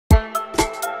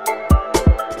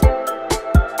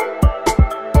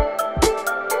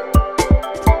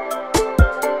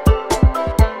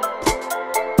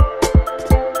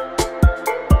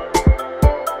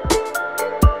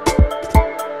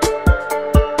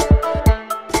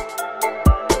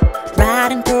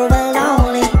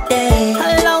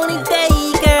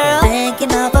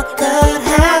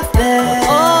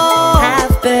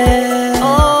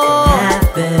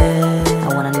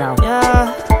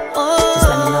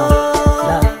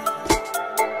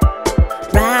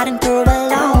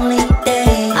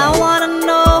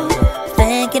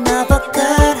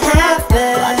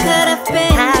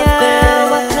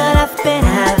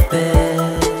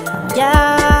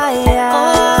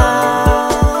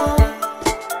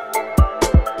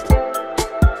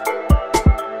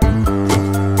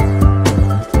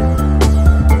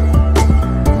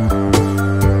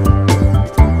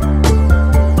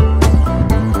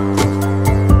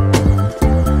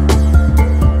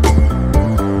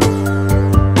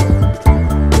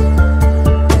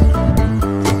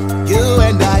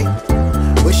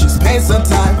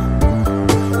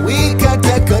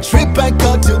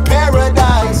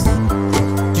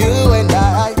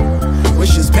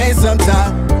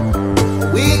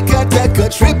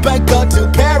trip and go to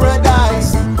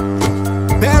paradise.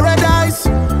 Paradise,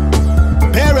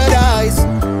 paradise.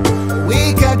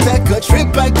 We can take a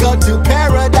trip and go to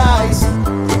paradise.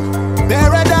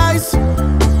 Paradise,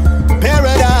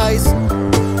 paradise.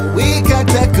 We can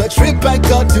take a trip and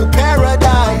go to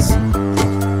paradise.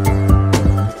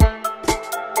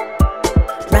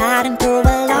 Riding through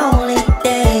a lonely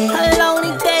day,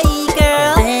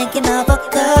 girl, thinking of a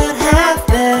good half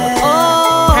bird,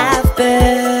 half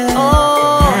bird,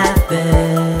 half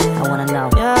bird. I wanna know,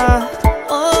 yeah.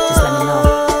 Just let me know,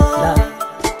 love.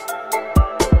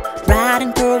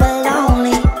 Riding through a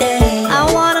lonely day,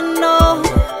 I wanna know,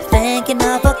 thinking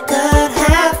of a good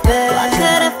half bird. What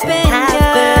could have been?